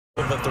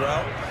of a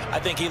throw. I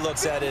think he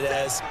looks at it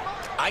as,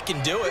 I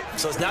can do it,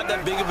 so it's not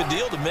that big of a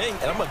deal to me,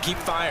 and I'm going to keep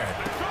firing.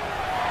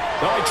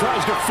 Well, he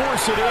tries to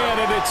force it in,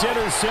 and it's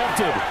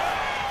intercepted.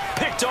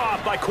 Picked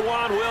off by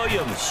Kwan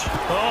Williams.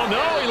 Oh,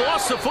 no, he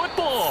lost the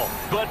football.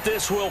 But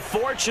this will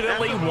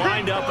fortunately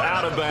wind up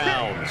out of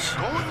bounds.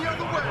 Going the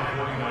other way.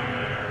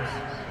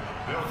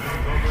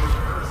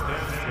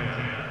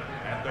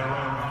 At their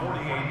own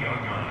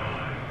 48-yard line.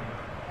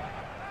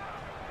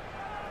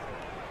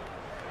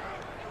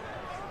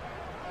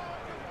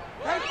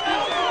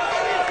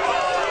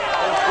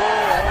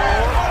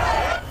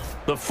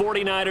 The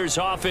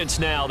 49ers offense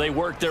now, they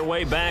work their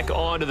way back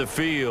onto the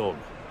field.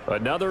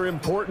 Another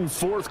important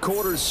fourth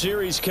quarter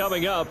series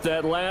coming up.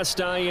 That last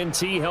INT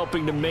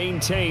helping to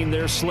maintain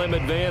their slim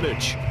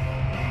advantage.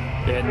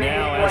 And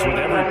now, as with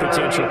every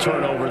potential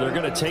turnover, they're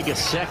going to take a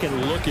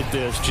second look at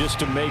this just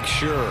to make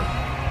sure.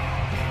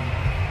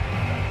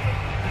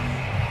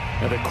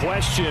 Now the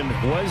question,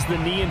 was the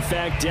knee in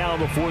fact down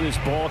before this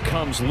ball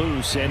comes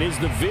loose? And is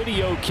the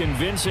video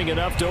convincing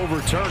enough to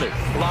overturn it?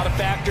 A lot of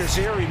factors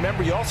here.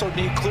 Remember, you also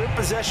need clear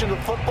possession of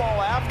the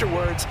football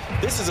afterwards.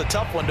 This is a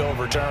tough one to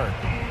overturn.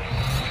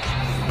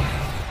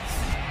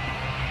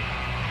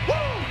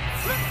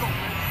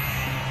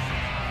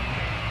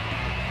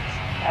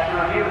 After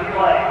review of the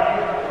play,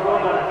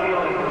 ruling on the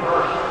field is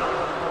reversed.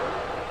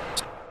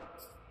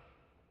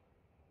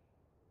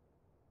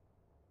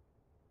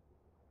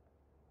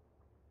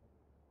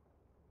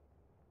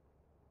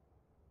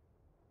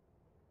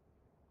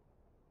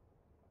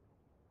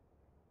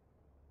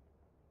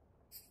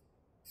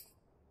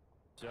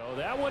 So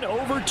that one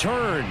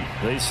overturned.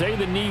 They say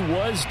the knee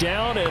was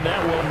down, and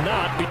that will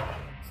not be.